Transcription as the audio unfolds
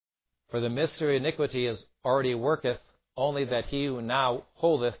For the mystery of iniquity is already worketh, only that he who now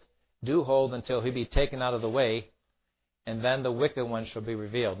holdeth do hold until he be taken out of the way, and then the wicked one shall be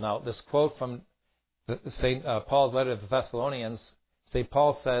revealed. Now, this quote from St. Paul's letter to the Thessalonians, St.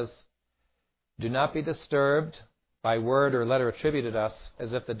 Paul says, "Do not be disturbed by word or letter attributed us,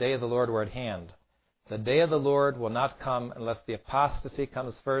 as if the day of the Lord were at hand. The day of the Lord will not come unless the apostasy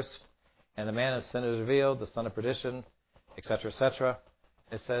comes first, and the man of sin is revealed, the son of perdition," etc., etc.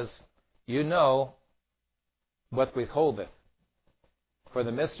 It says, "You know what withholdeth. For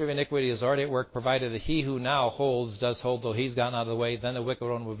the mystery of iniquity is already at work, provided that he who now holds does hold till he's gotten out of the way, then the wicked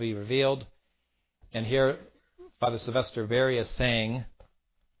one will be revealed." And here Father Sylvester Berry is saying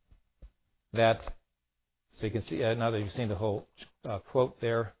that, so you can see, now that you've seen the whole quote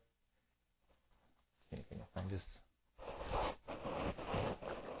there, let's see if I can just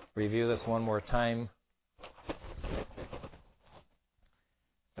review this one more time.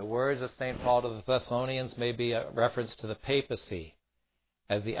 The words of St. Paul to the Thessalonians may be a reference to the papacy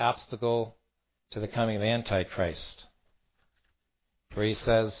as the obstacle to the coming of Antichrist, where he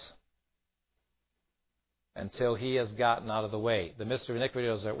says, until he has gotten out of the way. The mystery of iniquity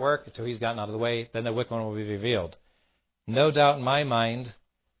is at work until he's gotten out of the way, then the wicked one will be revealed. No doubt in my mind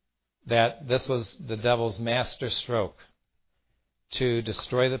that this was the devil's master stroke to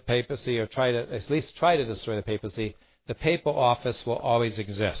destroy the papacy, or at least try to destroy the papacy. The papal office will always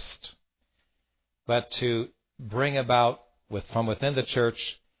exist. But to bring about from within the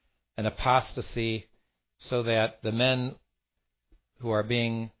church an apostasy so that the men who are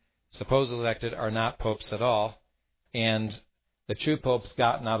being supposedly elected are not popes at all, and the true pope's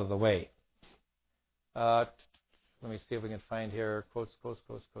gotten out of the way. Let me see if we can find here, quotes.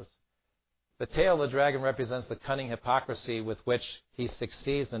 The tail of the dragon represents the cunning hypocrisy with which he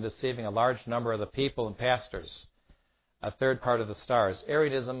succeeds in deceiving a large number of the people and pastors. A third part of the stars.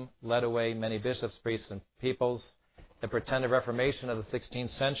 Arianism led away many bishops, priests, and peoples. The pretended Reformation of the 16th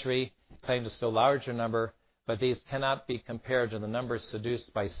century claimed a still larger number, but these cannot be compared to the numbers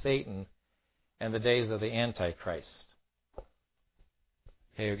seduced by Satan in the days of the Antichrist.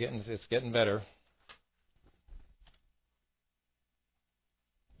 Okay, it's getting better.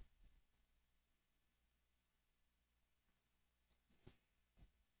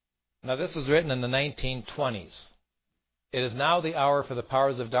 Now, this was written in the 1920s. It is now the hour for the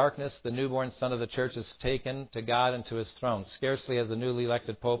powers of darkness. The newborn son of the church is taken to God and to his throne. Scarcely has the newly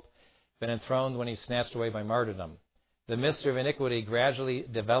elected pope been enthroned when he's snatched away by martyrdom. The mystery of iniquity, gradually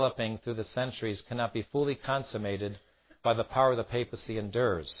developing through the centuries, cannot be fully consummated by the power of the papacy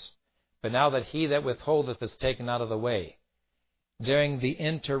endures. But now that he that withholdeth is taken out of the way, during the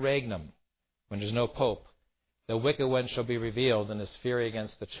interregnum, when there's no pope, the wicked one shall be revealed in his fury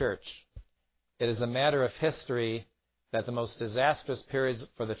against the church. It is a matter of history that the most disastrous periods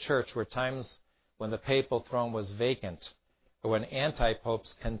for the church were times when the papal throne was vacant, or when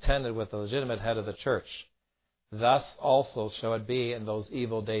anti-popes contended with the legitimate head of the church. Thus also shall it be in those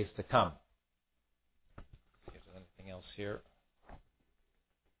evil days to come. Let's see if there's anything else here.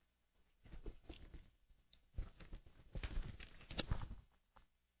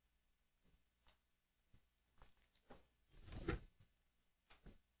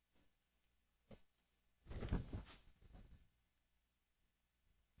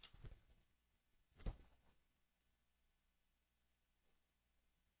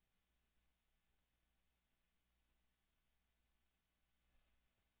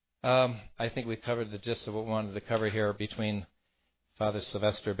 I think we covered the gist of what we wanted to cover here between Father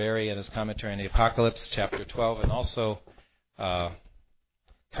Sylvester Berry and his commentary on the Apocalypse, chapter 12, and also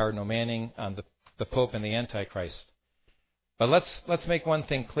Cardinal Manning on the Pope and the Antichrist. But let's make one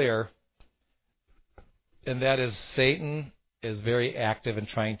thing clear, and that is Satan is very active in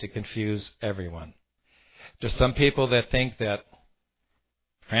trying to confuse everyone. There's some people that think that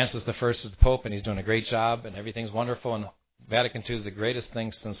Francis I is the Pope and he's doing a great job and everything's wonderful and Vatican II is the greatest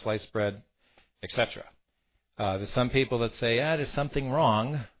thing since sliced bread, etc. There's some people that say, there's something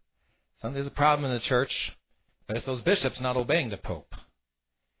wrong. There's a problem in the church, but it's those bishops not obeying the Pope.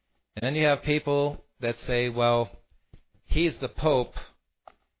 And then you have people that say, well, he's the Pope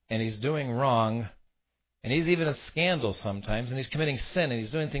and he's doing wrong, and he's even a scandal sometimes, and he's committing sin, and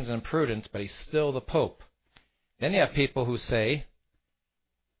he's doing things imprudent, but he's still the Pope. Then you have people who say,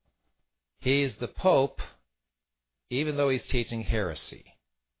 he's the Pope even though he's teaching heresy.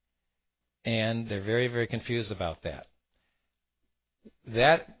 And they're very, very confused about that.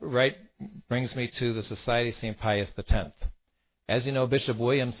 That brings me to the Society of St. Pius X. As you know, Bishop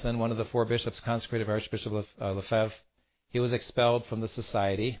Williamson, one of the 4 bishops consecrated by Archbishop Lefebvre, he was expelled from the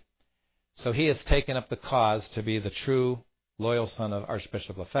society. So he has taken up the cause to be the true loyal son of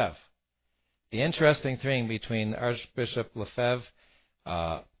Archbishop Lefebvre. The interesting thing between Archbishop Lefebvre,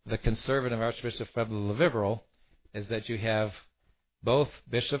 the conservative Archbishop Lefebvre, the liberal, is that you have both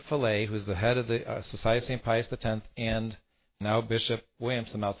Bishop Fillet, who's the head of the Society of St. Pius X, and now Bishop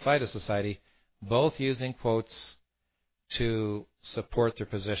Williamson outside of society, both using quotes to support their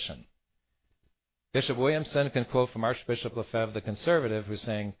position. Bishop Williamson can quote from Archbishop Lefebvre, the conservative, who's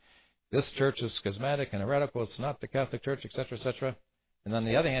saying, this church is schismatic and heretical, it's not the Catholic Church, etc., etc. And on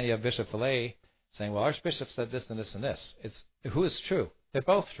the other hand, you have Bishop Fillet saying, well, Archbishop said this and this and this. Who is true? They're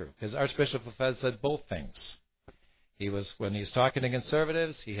both true, because Archbishop Lefebvre said both things. When he was talking to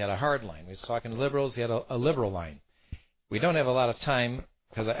conservatives, he had a hard line. When he was talking to liberals, he had a liberal line. We don't have a lot of time,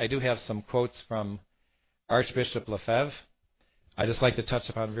 because I do have some quotes from Archbishop Lefebvre. I just like to touch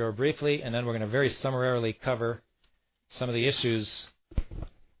upon very briefly, and then we're going to very summarily cover some of the issues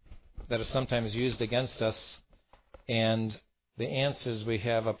that are sometimes used against us, and the answers we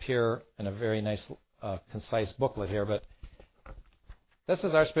have up here in a very nice, concise booklet here. But this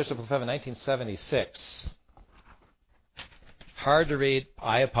is Archbishop Lefebvre in 1976. Hard to read.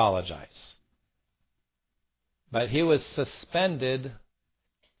 I apologize. But he was suspended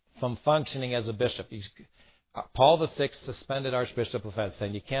from functioning as a bishop. Paul VI suspended Archbishop Lefebvre,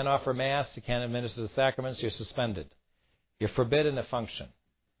 saying you can't offer Mass, you can't administer the sacraments, you're suspended. You're forbidden to function.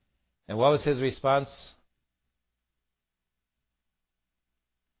 And what was his response?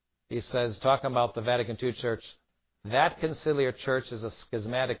 He says, talking about the Vatican II Church, that conciliar church is a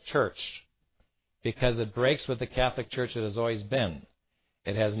schismatic church because it breaks with the Catholic Church it has always been.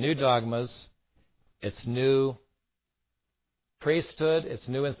 It has new dogmas, its new priesthood, its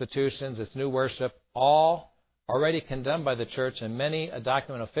new institutions, its new worship, all already condemned by the Church, and many a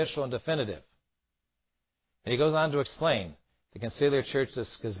document official and definitive. And he goes on to explain, the conciliar church is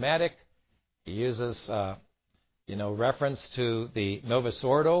schismatic. He uses reference to the Novus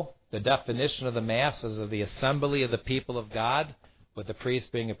Ordo, the definition of the Mass as of the assembly of the people of God, with the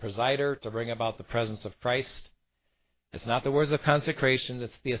priest being a presider to bring about the presence of Christ. It's not the words of consecration,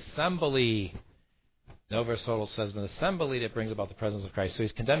 it's the assembly. Novus Ordo says an assembly that brings about the presence of Christ. So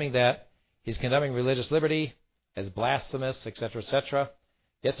he's condemning that. He's condemning religious liberty as blasphemous, etc., etc.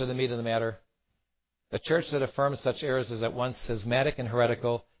 Get to the meat of the matter. The church that affirms such errors is at once schismatic and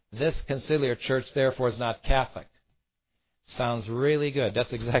heretical. This conciliar church, therefore, is not Catholic. Sounds really good.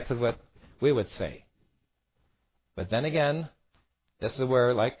 That's exactly what we would say. But then again, this is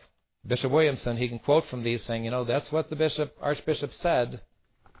where, like Bishop Williamson, he can quote from these saying, that's what the Archbishop said.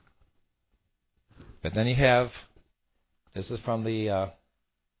 But then you have, this is from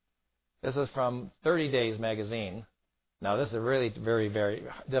 30 Days magazine. Now, this is really very, very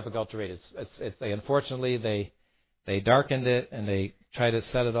difficult to read. Unfortunately, they darkened it and they try to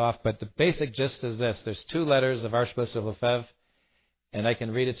set it off. But the basic gist is this. There's 2 letters of Archbishop Lefebvre, and I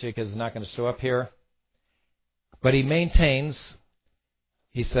can read it to you because it's not going to show up here. But he maintains,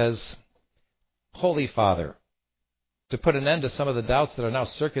 he says, Holy Father, to put an end to some of the doubts that are now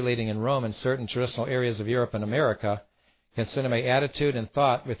circulating in Rome and certain traditional areas of Europe and America concerning my attitude and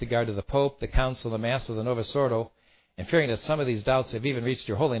thought with regard to the Pope, the Council, the Mass of the Novus Ordo, and fearing that some of these doubts have even reached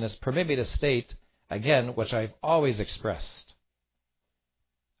your holiness, permit me to state again what I've always expressed.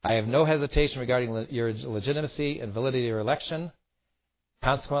 I have no hesitation regarding your legitimacy and validity of your election.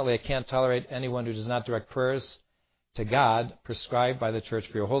 Consequently, I can't tolerate anyone who does not direct prayers to God prescribed by the Church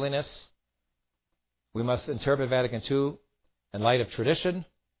for your holiness. We must interpret Vatican II in light of tradition.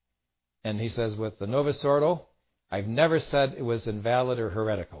 And he says, with the Novus Ordo, I've never said it was invalid or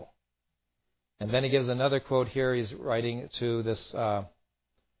heretical. And then he gives another quote here. He's writing to this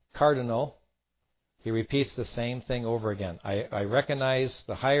cardinal. He repeats the same thing over again. I recognize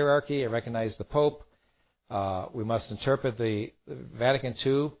the hierarchy. I recognize the Pope. We must interpret the Vatican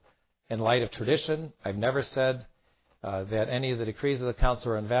II in light of tradition. I've never said that any of the decrees of the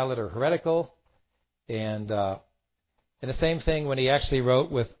Council are invalid or heretical. And the same thing when he actually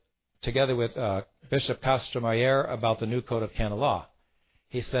wrote together with Bishop Castromayor about the new Code of Canon Law.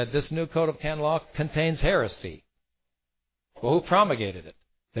 He said, this new Code of Canon Law contains heresy. Well, who promulgated it?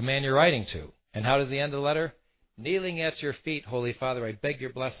 The man you're writing to. And how does he end the letter? Kneeling at your feet, Holy Father, I beg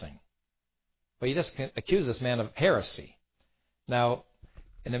your blessing. Well, you just accuse this man of heresy. Now,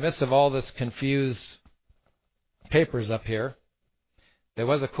 in the midst of all this confused papers up here, there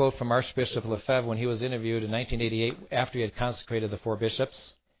was a quote from Archbishop Lefebvre when he was interviewed in 1988 after he had consecrated the 4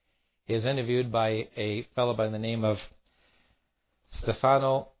 bishops. He was interviewed by a fellow by the name of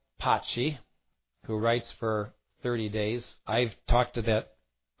Stefano Pacci, who writes for 30 Days. I've talked to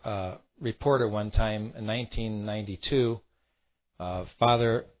that reporter one time in 1992.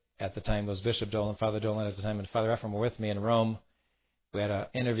 Father at the time was Bishop Dolan, Father Dolan at the time, and Father Ephraim were with me in Rome. We had an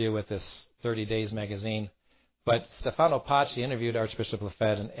interview with this 30 Days magazine. But Stefano Pacci interviewed Archbishop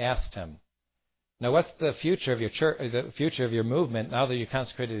Lefebvre and asked him, now what's the future of your church, the future of your movement now that you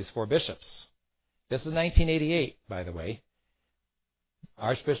consecrated these 4 bishops? This is 1988, by the way.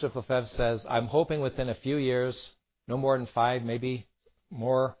 Archbishop Lefebvre says, I'm hoping within a few years, no more than 5, maybe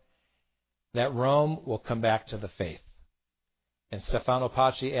more, that Rome will come back to the faith. And Stefano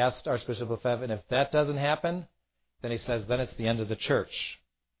Pacci asked Archbishop Lefebvre, and if that doesn't happen, then he says, then it's the end of the church.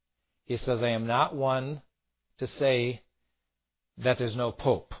 He says, I am not one to say that there's no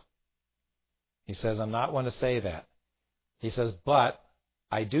pope. He says, I'm not one to say that. He says, but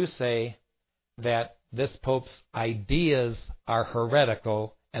I do say that this pope's ideas are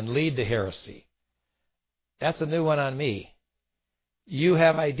heretical and lead to heresy. That's a new one on me. You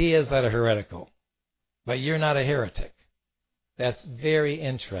have ideas that are heretical, but you're not a heretic. That's very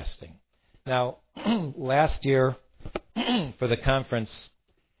interesting. Now, last year for the conference,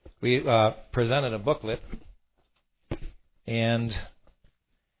 we presented a booklet, and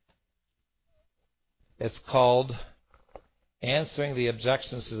it's called Answering the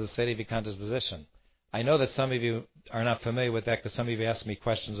Objections to the Sede Vacantes Position. I know that some of you are not familiar with that because some of you asked me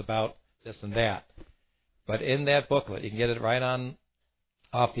questions about this and that. But in that booklet, you can get it right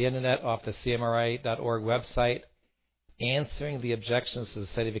off the internet, off the cmri.org website, Answering the Objections to the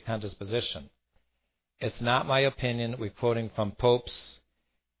Sede Vacantes Position. It's not my opinion. We're quoting from popes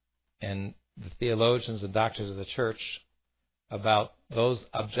and the theologians and doctors of the church about those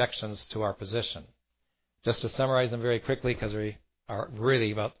objections to our position. Just to summarize them very quickly, because we are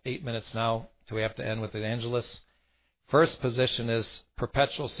really about 8 minutes now till we have to end with the Angelus. First position is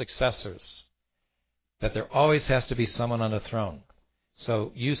perpetual successors, that there always has to be someone on the throne.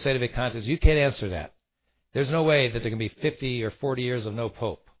 So you say to Vacantes, you can't answer that. There's no way that there can be 50 or 40 years of no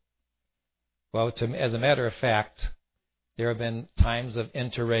pope. Well, as a matter of fact, there have been times of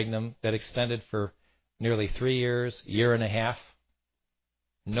interregnum that extended for nearly 3 years, year and a half.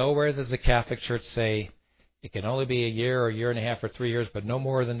 Nowhere does the Catholic Church say it can only be a year or year and a half or 3 years, but no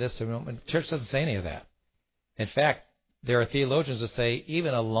more than this. The Church doesn't say any of that. In fact, there are theologians that say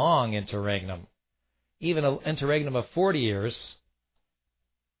even a long interregnum, even an interregnum of 40 years,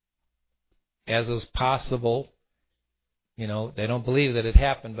 as is possible, they don't believe that it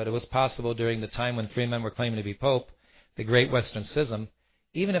happened, but it was possible during the time when 3 men were claiming to be pope, the Great Western Schism.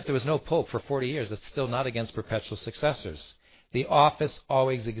 Even if there was no pope for 40 years, it's still not against perpetual successors. The office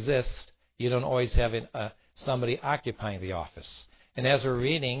always exists. You don't always have somebody occupying the office. And as we're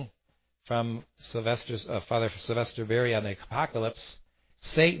reading from Father Sylvester Berry on the Apocalypse,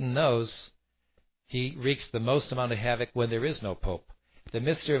 Satan knows he wreaks the most amount of havoc when there is no pope. The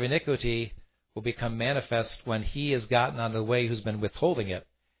mystery of iniquity will become manifest when he has gotten on the way who's been withholding it.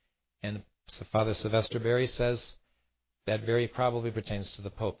 And so Father Sylvester Berry says that very probably pertains to the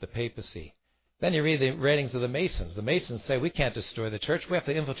Pope, the papacy. Then you read the writings of the Masons. The Masons say we can't destroy the church. We have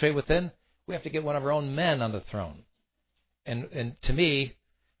to infiltrate within. We have to get one of our own men on the throne. And to me,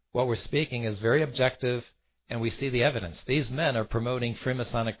 what we're speaking is very objective, and we see the evidence. These men are promoting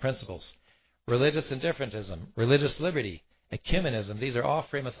Freemasonic principles. Religious indifferentism, religious liberty, ecumenism, these are all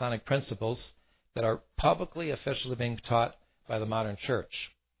Freemasonic principles that are publicly, officially being taught by the modern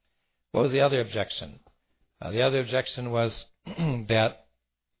church. What was the other objection? The other objection was that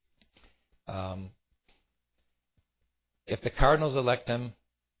if the cardinals elect him,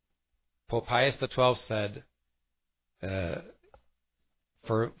 Pope Pius XII said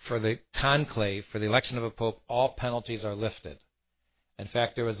for the conclave, for the election of a pope, all penalties are lifted. In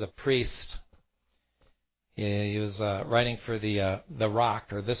fact, there was a priest. He was writing for the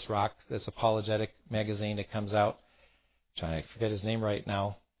Rock, or This Rock, this apologetic magazine that comes out. I'm trying to forget his name right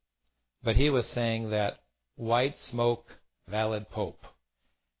now. But he was saying that white smoke, valid pope.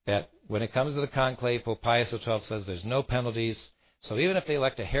 That when it comes to the conclave, Pope Pius XII says there's no penalties. So even if they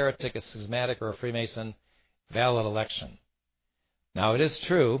elect a heretic, a schismatic, or a Freemason, valid election. Now it is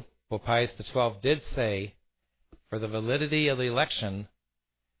true, Pope Pius XII did say, for the validity of the election,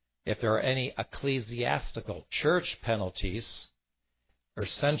 if there are any ecclesiastical church penalties or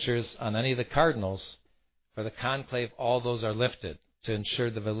censures on any of the cardinals, for the conclave, all those are lifted to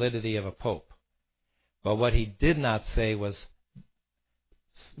ensure the validity of a pope. But what he did not say was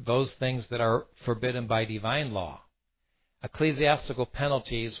those things that are forbidden by divine law. Ecclesiastical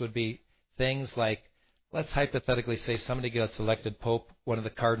penalties would be things like, let's hypothetically say somebody gets elected pope, one of the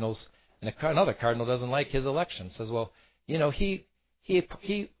cardinals, and another cardinal doesn't like his election. Says, well, he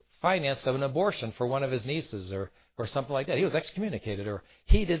financed an abortion for one of his nieces or something like that. He was excommunicated, or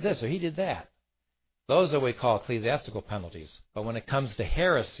he did this or he did that. Those are what we call ecclesiastical penalties. But when it comes to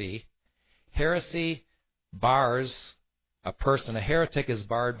heresy, heresy bars a heretic is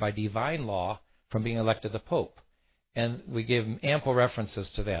barred by divine law from being elected the Pope. And we give ample references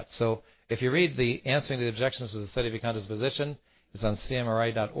to that. So if you read the Answering to the Objections to the Sedevacantist Position, it's on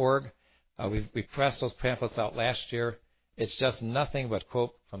cmri.org. We pressed those pamphlets out last year. It's just nothing but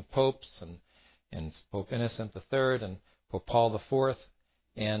quote from popes and Pope Innocent III and Pope Paul IV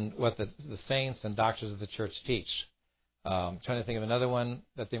and what the saints and doctors of the church teach. I'm trying to think of another one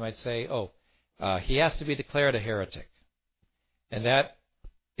that they might say, he has to be declared a heretic. And that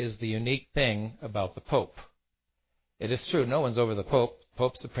is the unique thing about the Pope. It is true, no one's over the Pope.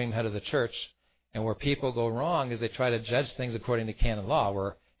 Pope's supreme head of the church. And where people go wrong is they try to judge things according to canon law,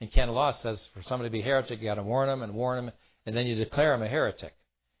 where in canon law it says for somebody to be a heretic, you got to warn them, and then you declare him a heretic.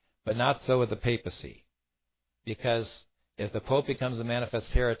 But not so with the papacy. Because if the Pope becomes a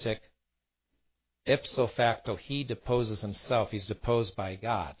manifest heretic, ipso facto, he deposes himself. He's deposed by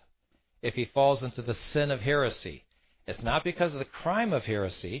God. If he falls into the sin of heresy, it's not because of the crime of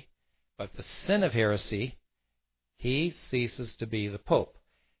heresy, but the sin of heresy, he ceases to be the Pope.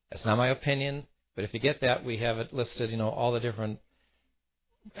 That's not my opinion, but if you get that, we have it listed, all the different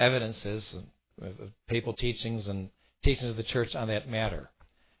evidences, papal teachings and teachings of the church on that matter.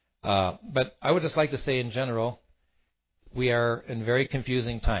 But I would just like to say in general, we are in very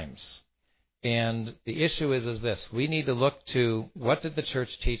confusing times. And the issue is this. We need to look to what did the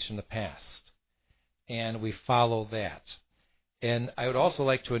church teach in the past? And we follow that. And I would also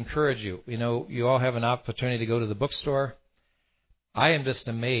like to encourage you. You all have an opportunity to go to the bookstore. I am just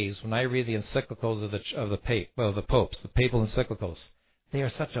amazed when I read the encyclicals of the popes, the papal encyclicals. They are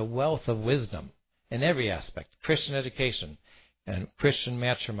such a wealth of wisdom in every aspect. Christian education and Christian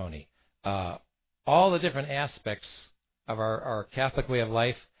matrimony. All the different aspects of our Catholic way of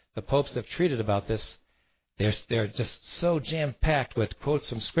life, the popes have treated about this. They're just so jam-packed with quotes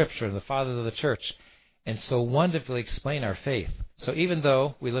from Scripture and the fathers of the church, and so wonderfully explain our faith. So even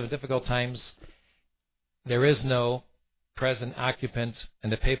though we live in difficult times, there is no present occupant in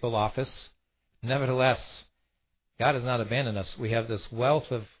the papal office. Nevertheless, God has not abandoned us. We have this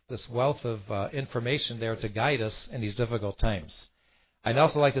wealth of information there to guide us in these difficult times. I'd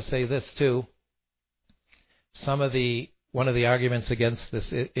also like to say this too. One of the arguments against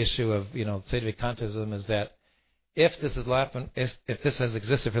this issue of sedevacantism is that if this has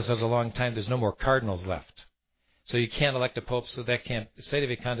existed for such a long time, there's no more cardinals left. So you can't elect a pope, so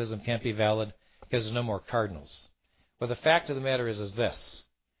sedevacantism can't be valid because there's no more cardinals. Well, the fact of the matter is this.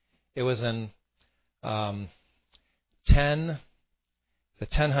 It was in the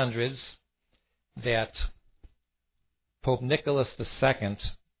 1000s that Pope Nicholas II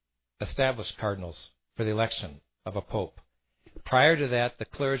established cardinals for the election of a pope. Prior to that, the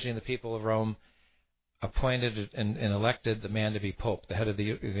clergy and the people of Rome appointed and elected the man to be pope, the head of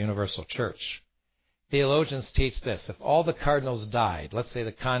the universal church. Theologians teach this. If all the cardinals died, let's say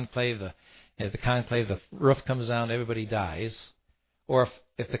the conclave, the roof comes down, everybody dies, or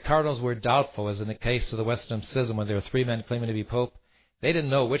if the cardinals were doubtful, as in the case of the Western Schism when there were 3 men claiming to be pope, they didn't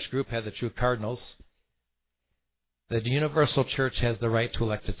know which group had the true cardinals. The universal church has the right to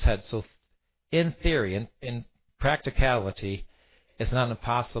elect its head. So in theory, in practicality, it's not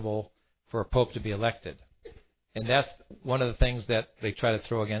impossible for a pope to be elected. And that's one of the things that they try to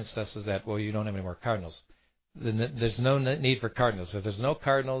throw against us is that, well, you don't have any more cardinals. There's no need for cardinals. If there's no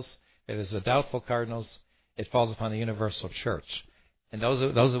cardinals, if there's a doubtful cardinals, it falls upon the universal church. And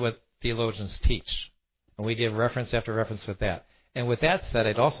those are what theologians teach. And we give reference after reference with that. And with that said,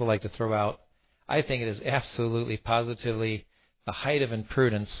 I'd also like to throw out, I think it is absolutely, positively the height of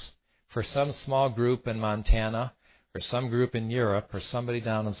imprudence for some small group in Montana or some group in Europe or somebody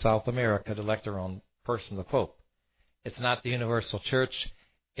down in South America to elect their own person, the Pope. It's not the universal church.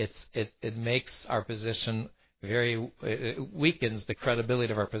 It makes our position it weakens the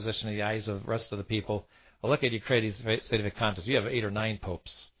credibility of our position in the eyes of the rest of the people. Well, look at Eucrates, Sedevacantists. You have 8 or 9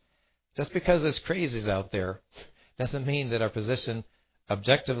 popes. Just because there's crazies out there doesn't mean that our position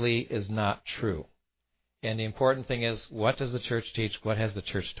objectively is not true. And the important thing is, what does the church teach? What has the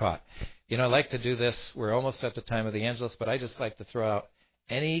church taught? I like to do this. We're almost at the time of the Angelus, but I just like to throw out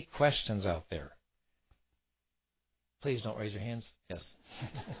any questions out there. Please don't raise your hands. Yes.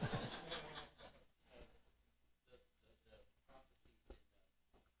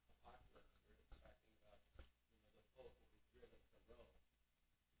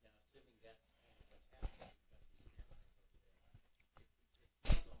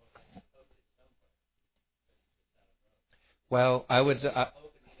 Well, I would...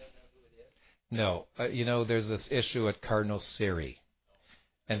 no. There's this issue at Cardinal Siri,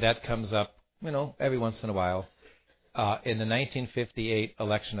 and that comes up, every once in a while. In the 1958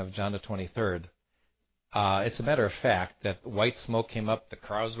 election of John the 23rd, It's a matter of fact that white smoke came up, the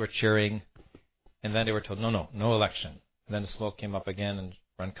crowds were cheering, and then they were told, no election. And then the smoke came up again, and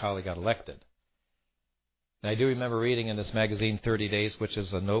Roncalli got elected. And I do remember reading in this magazine, 30 Days, which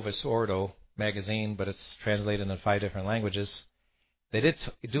is a Novus Ordo magazine, but it's translated in 5 different languages. They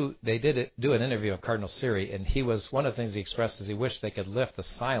did do an interview with Cardinal Siri, and one of the things he expressed is he wished they could lift the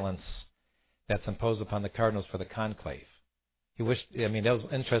silence that's imposed upon the cardinals for the conclave. He wished, that was an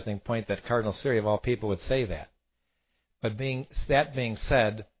interesting point that Cardinal Siri, of all people, would say that. But that being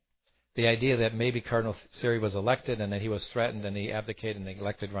said, the idea that maybe Cardinal Siri was elected and that he was threatened and he abdicated and they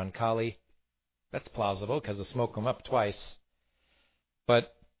elected Roncalli, that's plausible because the smoke came up twice.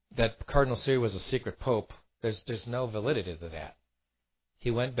 But that Cardinal Siri was a secret pope, there's no validity to that. He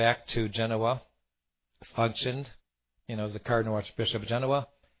went back to Genoa, functioned, as the Cardinal Archbishop of Genoa.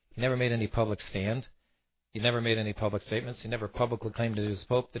 He never made any public stand. He never made any public statements. He never publicly claimed to be the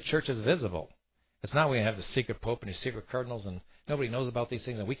pope. The church is visible. It's not we have the secret pope and his secret cardinals and nobody knows about these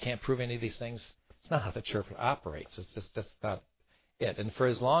things and we can't prove any of these things. It's not how the church operates. It's just that's not it. And for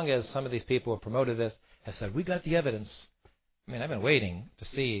as long as some of these people who promoted this have said, we got the evidence. I've been waiting to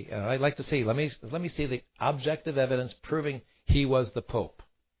see. I'd like to see. Let me see the objective evidence proving he was the pope.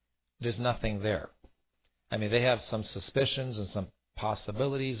 There's nothing there. They have some suspicions and some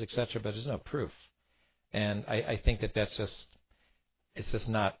possibilities, etc., but there's no proof. And I think it's just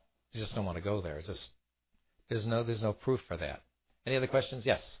not. You just don't want to go there. It's just there's no proof for that. Any other questions?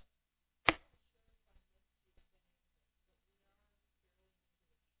 Yes.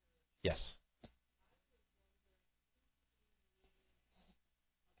 Yes.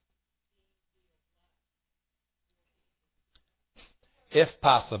 If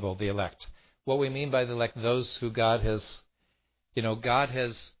possible, the elect. What we mean by the elect, those who God has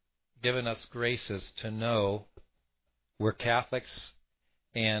given us graces to know we're Catholics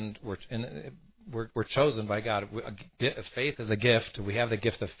and we're chosen by God. Faith is a gift. We have the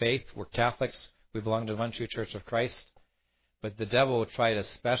gift of faith. We're Catholics. We belong to the one true Church of Christ. But the devil will try to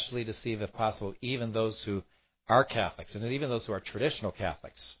especially deceive, if possible, even those who are Catholics and even those who are traditional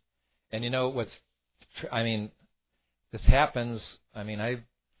Catholics. And this happens. I've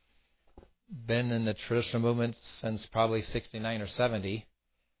been in the traditional movement since probably 69 or 70.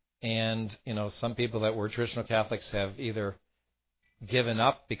 And, some people that were traditional Catholics have either given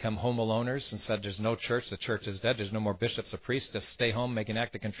up, become home aloners, and said there's no church, the church is dead, there's no more bishops or priests, just stay home, make an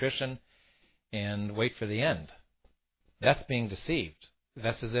act of contrition, and wait for the end. That's being deceived.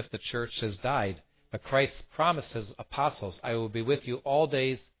 That's as if the church has died. But Christ promised his apostles, I will be with you all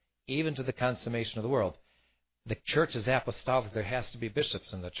days, even to the consummation of the world. The church is apostolic. There has to be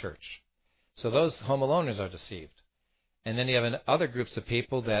bishops in the church. So those home aloners are deceived. And then you have other groups of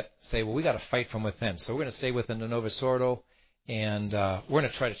people that say, well, we got to fight from within. So we're going to stay within the Novus Ordo, and we're going to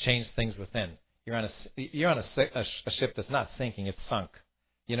try to change things within. You're on a ship that's not sinking, it's sunk.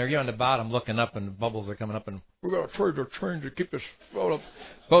 You're on the bottom looking up and bubbles are coming up and we're going to try to keep this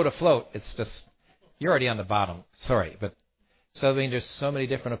boat afloat. It's just, you're already on the bottom. Sorry. But so there's so many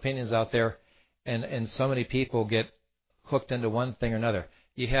different opinions out there and so many people get hooked into one thing or another.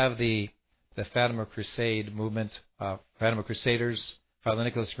 You have the Fatima Crusade movement, Fatima Crusaders, Father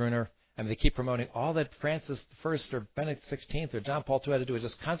Nicholas Gruner. They keep promoting all that Francis I or Benedict XVI or John Paul II had to do is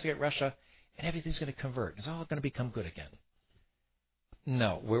just consecrate Russia and everything's going to convert. It's all going to become good again.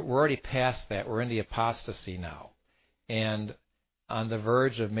 No, we're already past that. We're in the apostasy now. And on the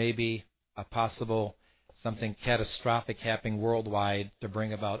verge of maybe a possible something catastrophic happening worldwide to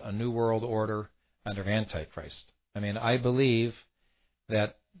bring about a new world order under Antichrist. I believe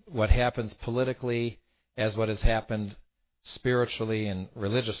that what happens politically as what has happened spiritually and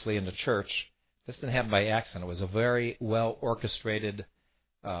religiously in the church, this didn't happen by accident. It was a very well orchestrated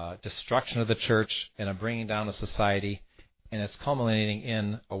destruction of the church and a bringing down of society, and it's culminating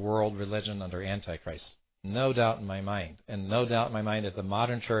in a world religion under Antichrist. No doubt in my mind. And no doubt in my mind that the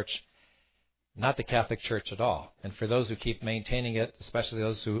modern church, not the Catholic Church at all, and for those who keep maintaining it, especially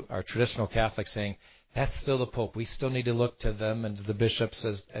those who are traditional Catholics saying, that's still the Pope, we still need to look to them and to the bishops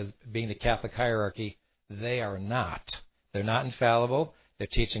as being the Catholic hierarchy, they are not. They're not infallible. They're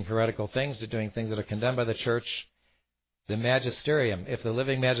teaching heretical things. They're doing things that are condemned by the church. The magisterium, if the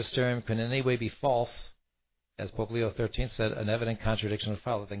living magisterium can in any way be false, as Pope Leo XIII said, an evident contradiction would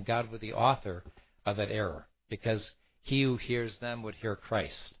follow. Then God would be the author of that error, because he who hears them would hear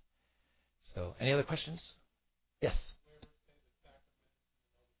Christ. So, any other questions? Yes.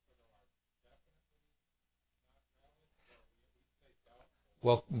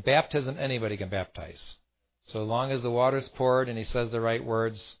 Well, baptism, anybody can baptize. So long as the water's poured and he says the right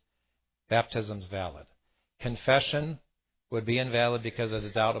words, baptism's valid. Confession would be invalid because there's a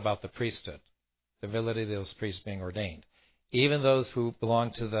doubt about the priesthood. the validity of those priests being ordained. Even those who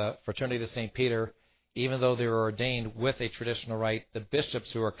belong to the Fraternity of St. Peter, even though they were ordained with a traditional rite, the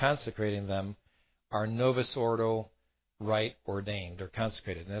bishops who are consecrating them are novus ordo rite ordained or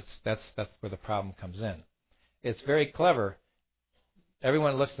consecrated. And that's where the problem comes in. It's very clever.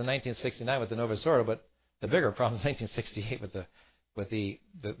 Everyone looks to 1969 with the novus ordo, but the bigger problem is 1968 with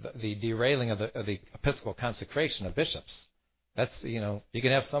the derailing of the episcopal consecration of bishops. That's, you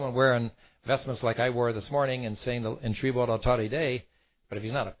can have someone wearing vestments like I wore this morning and saying the in tribo auditari Dei, but if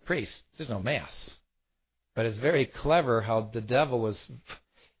he's not a priest, there's no mass. But it's very clever how the devil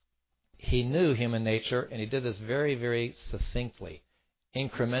he knew human nature, and he did this very, very succinctly,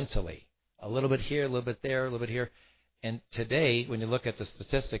 incrementally. A little bit here, a little bit there, a little bit here. And today, when you look at the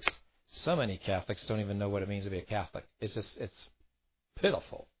statistics, so many Catholics don't even know what it means to be a Catholic. It's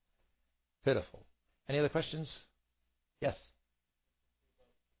pitiful. Pitiful. Any other questions? Yes.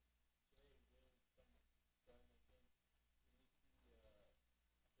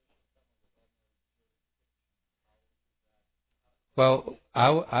 Well,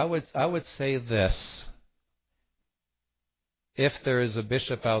 I would say this. If there is a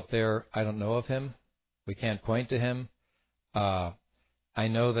bishop out there, I don't know of him. We can't point to him. I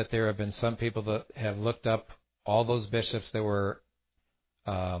know that there have been some people that have looked up all those bishops that were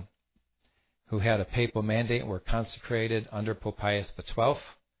who had a papal mandate and were consecrated under Pope Pius XII.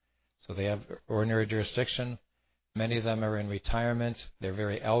 So they have ordinary jurisdiction. Many of them are in retirement. They're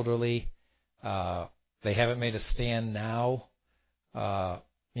very elderly. They haven't made a stand now.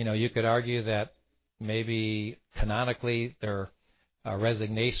 You could argue that maybe canonically their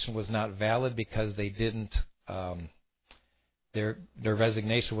resignation was not valid because they didn't. Their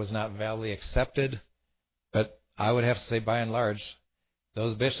resignation was not validly accepted. But I would have to say, by and large,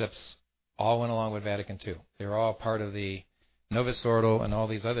 those bishops all went along with Vatican II. They're all part of the Novus Ordo and all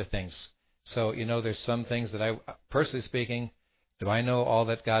these other things. So, there's some things that I, personally speaking, do I know all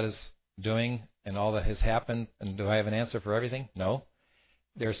that God is doing and all that has happened, and do I have an answer for everything? No.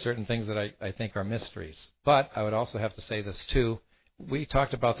 There are certain things that I think are mysteries. But I would also have to say this too. We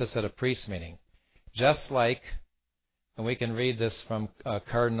talked about this at a priest meeting. Just like, and we can read this from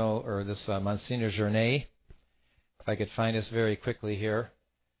Cardinal, or this Monsignor Journet, if I could find this very quickly here.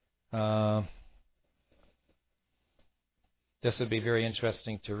 This would be very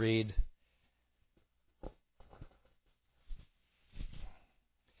interesting to read.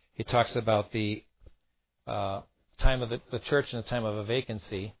 He talks about the time of the church in the time of a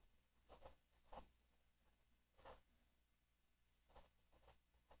vacancy.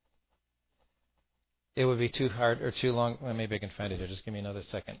 It would be too hard or too long. Well, maybe I can find it here. Just give me another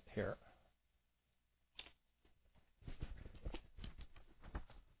second here.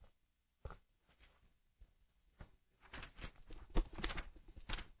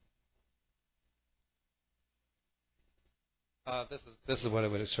 This is what I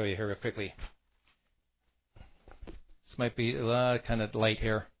would show you here real quickly. This might be kind of light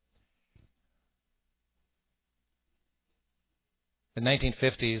here. In the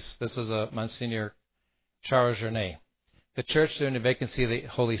 1950s, this was a Monsignor Charles Journet. The church during the vacancy of the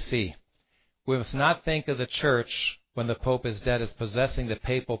Holy See. We must not think of the church when the Pope is dead as possessing the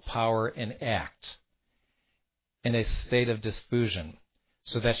papal power in act, in a state of diffusion,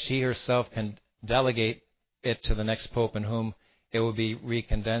 so that she herself can delegate it to the next Pope, in whom it will be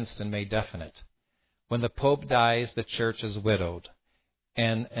recondensed and made definite. When the Pope dies, the Church is widowed,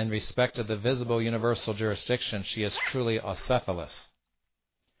 and in respect of the visible universal jurisdiction, she is truly aucephalous.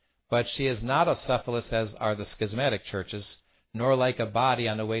 But she is not aucephalous as are the schismatic churches, nor like a body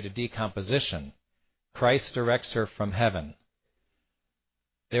on the way to decomposition. Christ directs her from heaven.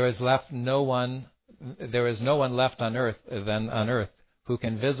 There is no one left on earth who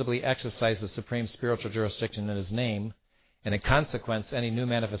can visibly exercise the supreme spiritual jurisdiction in his name, and in consequence any new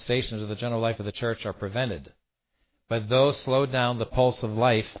manifestations of the general life of the church are prevented. But though slowed down, the pulse of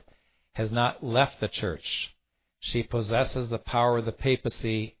life has not left the church. She possesses the power of the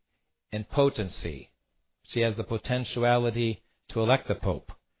papacy in potency. She has the potentiality to elect the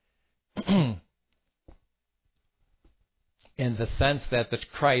Pope. In the sense that the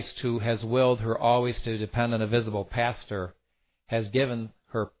Christ, who has willed her always to depend on a visible pastor, has given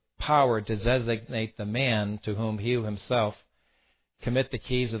her power to designate the man to whom he himself commit the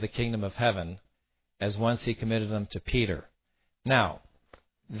keys of the kingdom of heaven, as once he committed them to Peter. Now,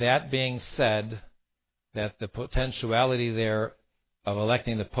 that being said, that the potentiality there of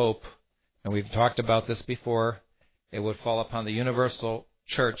electing the Pope, and we've talked about this before, it would fall upon the universal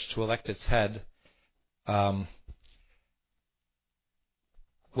church to elect its head.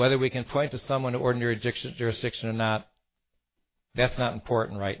 Whether we can point to someone to ordinary jurisdiction or not, that's not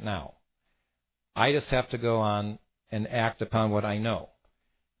important right now. I just have to go on and act upon what I know.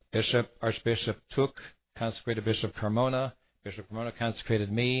 Archbishop Took consecrated Bishop Carmona. Bishop Carmona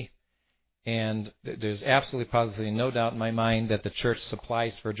consecrated me. And there's absolutely positively no doubt in my mind that the church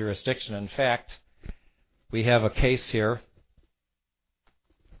supplies for jurisdiction. In fact, we have a case here.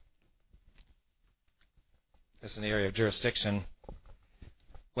 This is in the area of jurisdiction.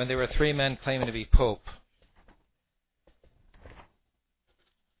 When there were three men claiming to be pope,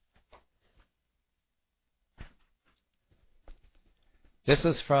 this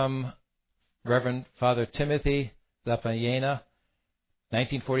is from Reverend Father Timothy Lapayena.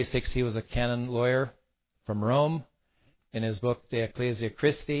 1946, he was a canon lawyer from Rome. In his book, De Ecclesia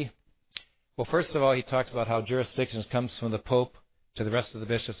Christi. Well, first of all, he talks about how jurisdiction comes from the Pope to the rest of the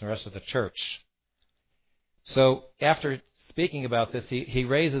bishops and the rest of the church. So after speaking about this, he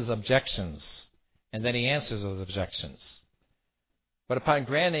raises objections, and then he answers those objections. But upon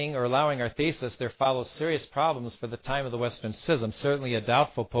granting or allowing our thesis, there follows serious problems for the time of the Western Schism. Certainly a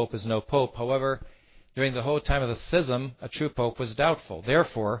doubtful pope is no pope. However, during the whole time of the schism, a true pope was doubtful.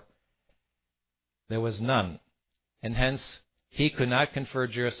 Therefore, there was none. And hence, he could not confer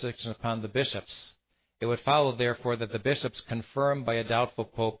jurisdiction upon the bishops. It would follow, therefore, that the bishops confirmed by a doubtful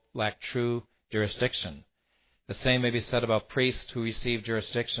pope lacked true jurisdiction. The same may be said about priests who receive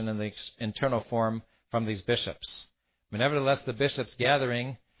jurisdiction in the internal form from these bishops. But nevertheless, the bishops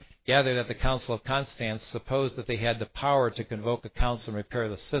gathered at the Council of Constance supposed that they had the power to convoke a council and repair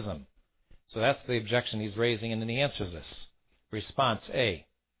the schism. So that's the objection he's raising, and then he answers this. Response A.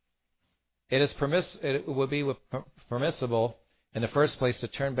 It would be permissible in the first place to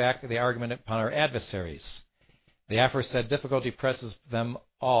turn back the argument upon our adversaries. The aforesaid difficulty presses them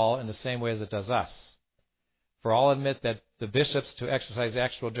all in the same way as it does us. For all admit that the bishops to exercise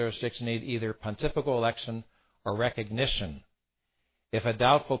actual jurisdiction need either pontifical election or recognition. If a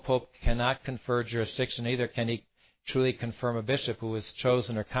doubtful pope cannot confer jurisdiction, neither can he truly confirm a bishop who is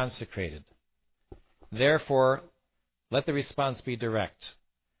chosen or consecrated. Therefore, let the response be direct.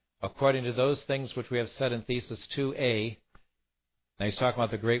 According to those things which we have said in Thesis 2a, now he's talking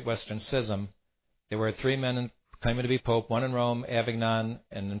about the Great Western Schism, there were three men claiming to be pope, one in Rome, Avignon,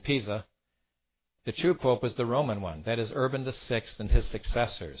 and in Pisa. The true pope was the Roman one, that is Urban VI and his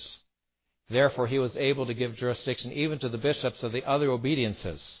successors. Therefore, he was able to give jurisdiction even to the bishops of the other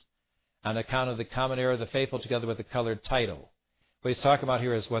obediences on account of the common error of the faithful together with the colored title. What he's talking about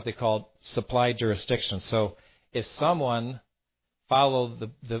here is what they call supplied jurisdiction. So if someone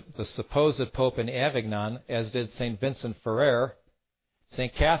followed the supposed pope in Avignon, as did St. Vincent Ferrer,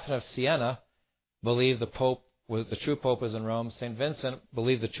 St. Catherine of Siena believed the true pope was in Rome. St. Vincent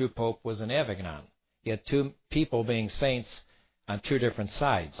believed the true pope was in Avignon. He had two people being saints on two different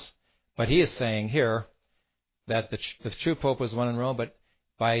sides. But he is saying here that the true pope was one in Rome, but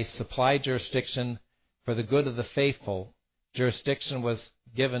by supplied jurisdiction for the good of the faithful, jurisdiction was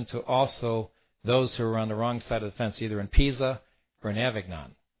given to also those who were on the wrong side of the fence, either in Pisa or in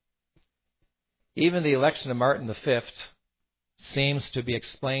Avignon. Even the election of Martin V seems to be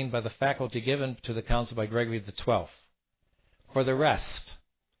explained by the faculty given to the council by Gregory XII. For the rest,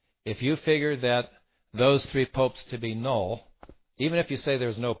 if you figure that those three popes to be null, even if you say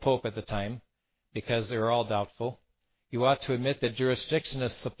there's no pope at the time, because they're all doubtful, you ought to admit that jurisdiction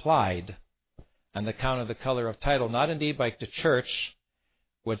is supplied on account of the color of title, not indeed by the church,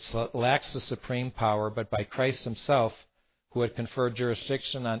 which lacks the supreme power, but by Christ himself, who had conferred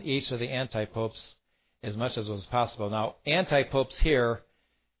jurisdiction on each of the anti-popes as much as was possible. Now, anti-popes here,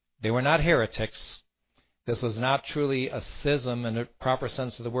 they were not heretics. This was not truly a schism in the proper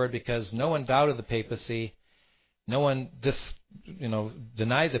sense of the word, because no one doubted the papacy. No one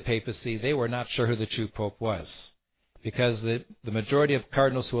denied the papacy. They were not sure who the true pope was, because the majority of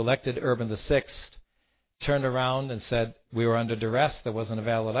cardinals who elected Urban VI turned around and said, we were under duress, there wasn't a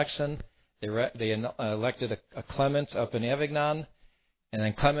valid election. They elected a Clement up in Avignon, and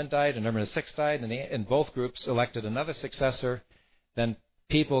then Clement died, and Urban VI died, and both groups elected another successor. Then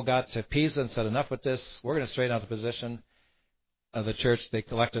people got to Pisa and said, enough with this, we're going to straighten out the position of the church. They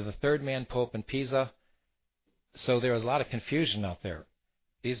elected the third man pope in Pisa. So there was a lot of confusion out there.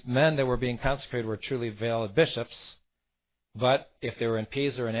 These men that were being consecrated were truly valid bishops, but if they were in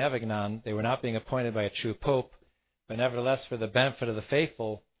Pisa or in Avignon, they were not being appointed by a true pope, but nevertheless, for the benefit of the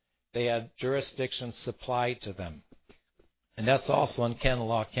faithful, they had jurisdiction supplied to them. And that's also in canon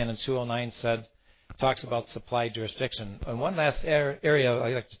law. Canon 209 talks about supplied jurisdiction. And one last area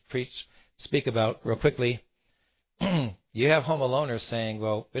I'd like to speak about real quickly. You have home aloners saying,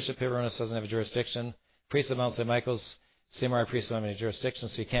 well, Bishop Hieronymus doesn't have a jurisdiction. Priests of Mount St. Michael's, CMR priests don't have any jurisdiction,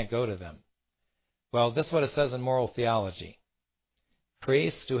 so you can't go to them. Well, this is what it says in moral theology.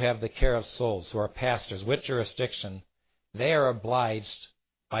 Priests who have the care of souls, who are pastors with jurisdiction, they are obliged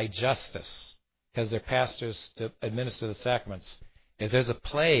by justice, because they're pastors, to administer the sacraments. If there's a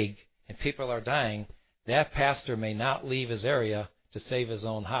plague and people are dying, that pastor may not leave his area to save his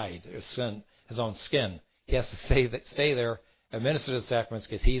own hide, or his own skin. He has to stay there, administer the sacraments,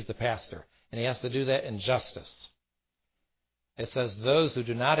 because he's the pastor. And he has to do that in justice. It says those who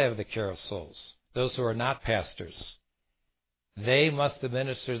do not have the care of souls, those who are not pastors, they must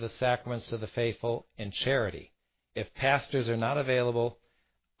administer the sacraments to the faithful in charity. If pastors are not available,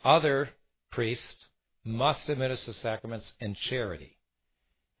 other priests must administer sacraments in charity.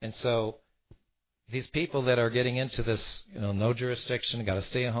 And so these people that are getting into this, no jurisdiction, got to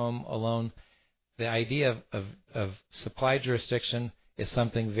stay at home alone, the idea of supply jurisdiction is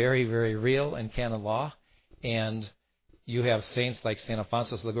something very, very real in canon law. And you have saints like St.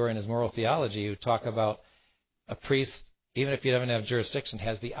 Alphonsus Liguori in his Moral Theology who talk about a priest, even if you don't have jurisdiction,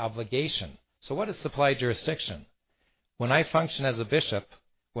 has the obligation. So what is supply jurisdiction? When I function as a bishop,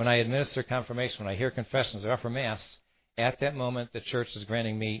 when I administer confirmation, when I hear confessions, I offer Mass, at that moment the Church is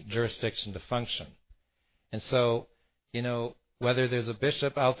granting me jurisdiction to function. And so, whether there's a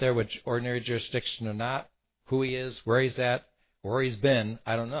bishop out there with ordinary jurisdiction or not, who he is, where he's at, where he's been,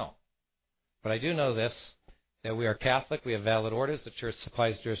 I don't know. But I do know this, that we are Catholic, we have valid orders, the Church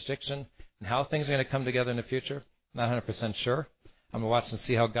supplies jurisdiction, and how things are going to come together in the future, not 100% sure. I'm going to watch and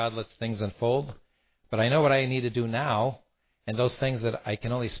see how God lets things unfold. But I know what I need to do now, and those things that I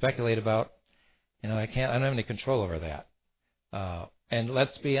can only speculate about, I don't have any control over that. And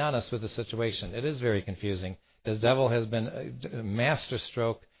let's be honest with the situation. It is very confusing. The devil has been a master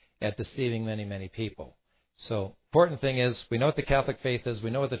stroke at deceiving many, many people. So, important thing is, we know what the Catholic faith is. We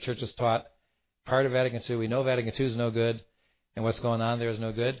know what the Church has taught. Part of Vatican II, we know Vatican II is no good, and what's going on there is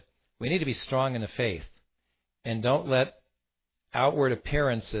no good. We need to be strong in the faith, and don't let outward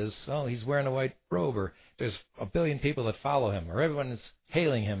appearances, he's wearing a white robe, or there's a billion people that follow him, or everyone is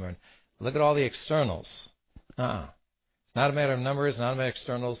hailing him, or look at all the externals. It's not a matter of numbers, not a matter of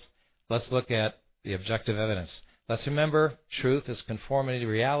externals. Let's look at the objective evidence. Let's remember truth is conformity to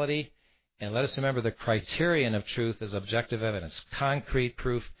reality, and let us remember the criterion of truth is objective evidence, concrete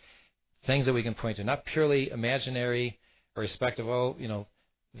proof, things that we can point to, not purely imaginary or respective,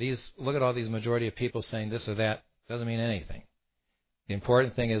 look at all these majority of people saying this or that. Doesn't mean anything. The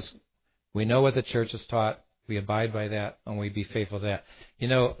important thing is we know what the Church has taught, we abide by that, and we be faithful to that. I'm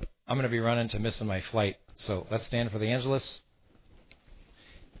going to be running to missing my flight, so let's stand for the Angelus.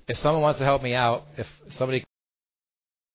 If someone wants to help me out, if somebody